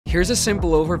Here's a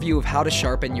simple overview of how to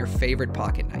sharpen your favorite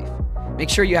pocket knife. Make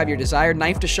sure you have your desired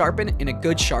knife to sharpen in a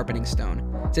good sharpening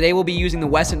stone. Today we'll be using the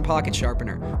Wesson Pocket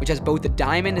Sharpener, which has both a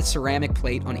diamond and ceramic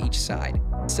plate on each side.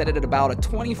 Set it at about a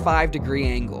 25-degree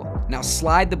angle. Now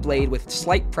slide the blade with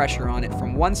slight pressure on it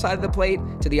from one side of the plate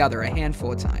to the other a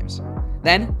handful of times.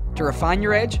 Then, to refine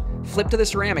your edge, flip to the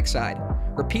ceramic side.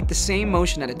 Repeat the same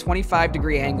motion at a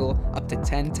 25-degree angle up to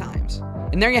 10 times.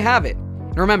 And there you have it.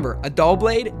 And remember, a dull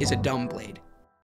blade is a dumb blade.